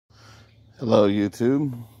Hello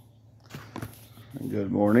YouTube, and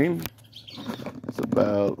good morning. It's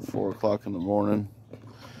about 4 o'clock in the morning.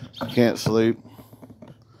 I can't sleep.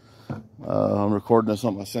 I'm recording this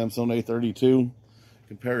on my Samsung A32.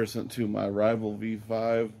 Comparison to my rival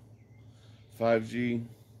V5 5G.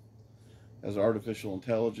 Has artificial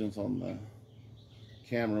intelligence on the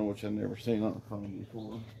camera, which I've never seen on a phone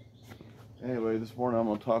before. Anyway, this morning I'm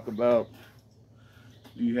going to talk about,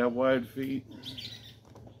 do you have wide feet?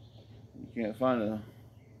 You can't find a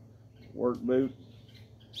work boot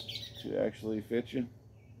to actually fit you.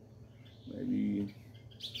 Maybe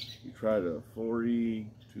you tried a 40,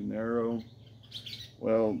 too narrow.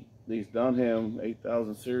 Well, these Dunham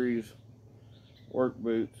 8000 series work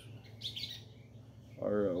boots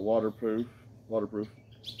are waterproof,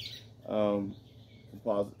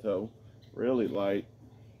 composite toe, really light,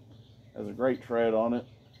 has a great tread on it,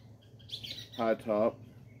 high top.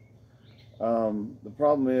 The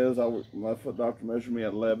problem is, my foot doctor measured me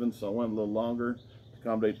at 11, so I went a little longer to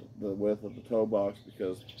accommodate the width of the toe box,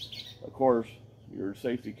 because, of course, your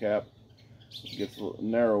safety cap gets a little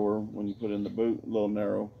narrower when you put in the boot, a little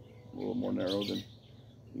more narrow than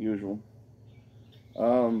usual.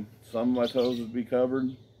 Some of my toes would be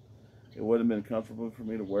covered. It wouldn't have been comfortable for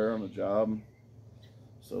me to wear on a job,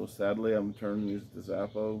 so sadly I'm turning these to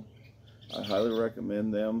Zappo. I highly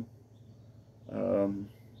recommend them.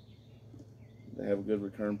 They have a good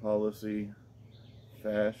return policy,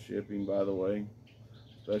 fast shipping, by the way,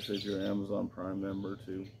 especially if you're an Amazon Prime member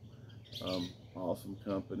too. Awesome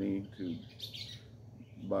company to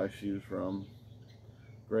buy shoes from,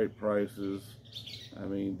 great prices. I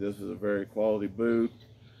mean, this is a very quality boot.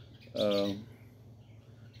 I'm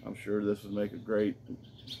sure this would make a great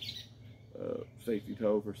safety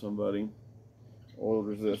toe for somebody, oil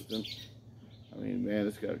resistant. I mean, man,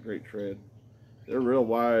 it's got a great tread. They're real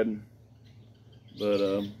wide, but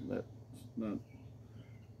that's not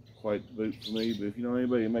quite the boot for me. But if you know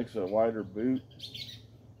anybody who makes a wider boot,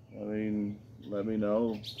 I mean, let me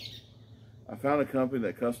know. I found a company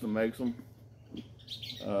that custom makes them.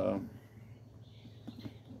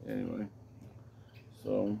 Anyway,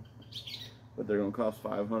 so, but they're gonna cost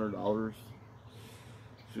 $500.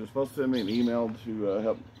 She was supposed to send me an email to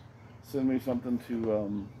help send me something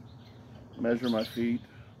to measure my feet.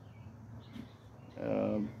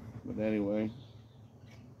 But anyway,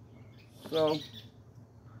 so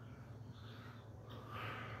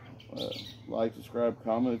like, subscribe,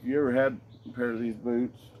 comment. If you ever had a pair of these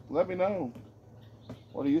boots, let me know.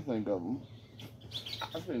 What do you think of them?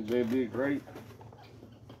 I think they'd be a great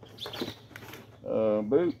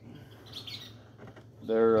boot.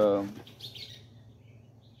 They're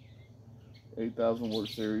 8000 watt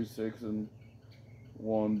series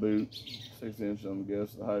 6-in-1 boot, 6-inch, I'm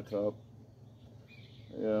guessing, the high top.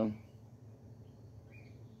 Yeah,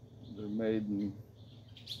 they're made in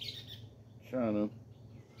China,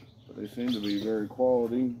 but they seem to be very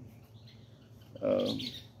quality. I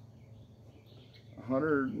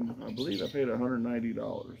believe I paid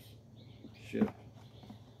 $190 shipped.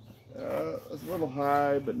 It's a little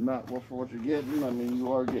high, but not for what you're getting. I mean,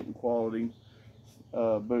 you are getting quality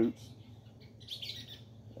boots.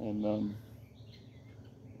 And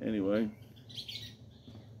anyway,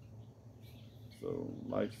 so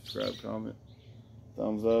like, subscribe, comment,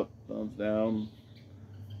 thumbs up, thumbs down.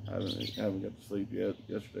 I haven't got to sleep yet.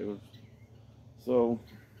 Yesterday was so.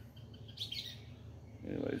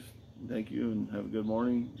 Anyways, thank you, and have a good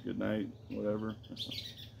morning, good night, whatever.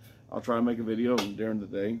 I'll try and make a video during the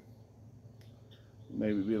day,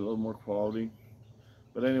 maybe be a little more quality.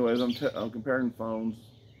 But anyways, I'm comparing phones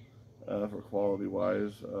for quality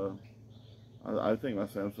wise. I think my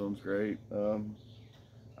Samsung's great. I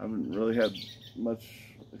haven't really had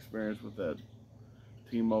much experience with that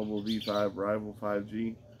T-Mobile V5 rival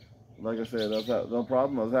 5G. Like I said, the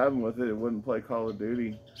problem I was having with it, it wouldn't play Call of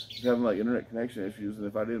Duty. I was having like internet connection issues, and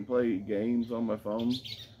if I didn't play games on my phone,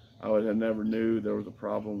 I would have never knew there was a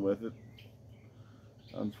problem with it.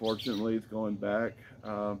 Unfortunately, it's going back.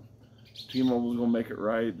 T-Mobile's gonna make it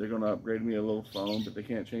right. They're gonna upgrade me a little phone, but they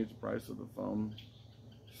can't change the price of the phone,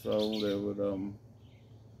 so they would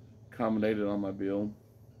accommodate it on my bill.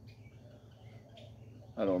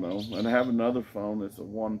 I don't know. And I have another phone. It's a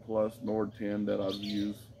OnePlus Nord 10 that I've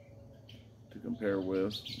used to compare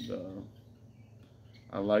with.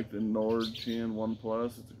 I like the Nord 10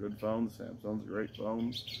 OnePlus. It's a good phone. Samsung's a great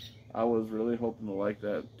phone. I was really hoping to like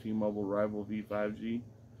that T-Mobile rival V5G.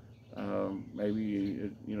 Maybe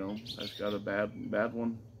it, you know, that's got a bad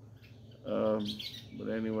one. But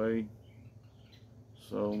anyway,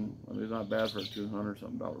 so I mean, it's not bad for a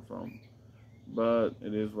 $200-something phone, but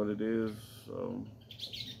it is what it is. So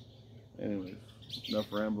anyways,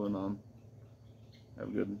 enough rambling on. Have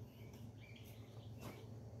a good one.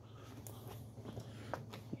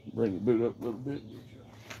 Bring the boot up a little bit. Get you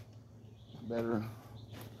a better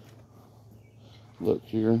look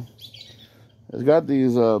here. It's got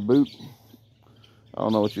these boot, I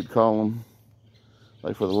don't know what you'd call them,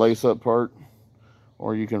 like for the lace-up part,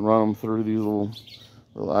 or you can run them through these little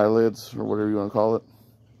eyelids or whatever you want to call it.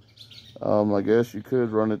 I guess you could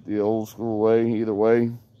run it the old school way. Either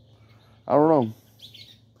way, I don't know.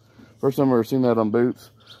 First time I've ever seen that on boots.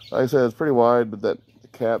 Like I said, it's pretty wide, but that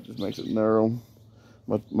cap just makes it narrow.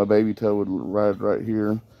 My baby toe would ride right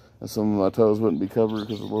here, and some of my toes wouldn't be covered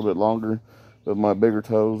because it's a little bit longer. But my bigger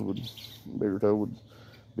toe would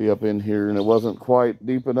be up in here, and it wasn't quite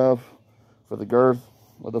deep enough for the girth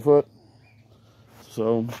of the foot.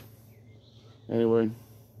 So anyway,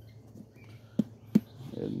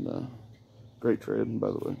 and great tread, by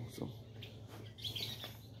the way. So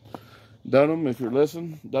Dunham, if you're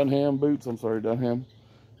listening, Dunham boots. I'm sorry, Dunham,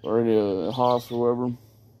 or any Haas or whoever.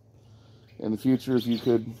 In the future, if you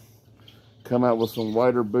could come out with some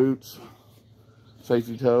wider boots,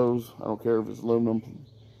 safety toes, I don't care if it's aluminum,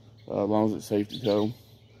 as long as it's safety toe,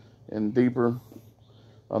 and deeper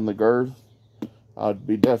on the girth, I'd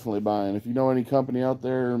be definitely buying. If you know any company out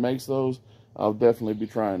there who makes those, I'll definitely be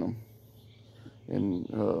trying them.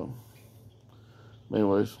 And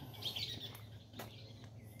anyways,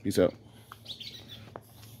 peace out.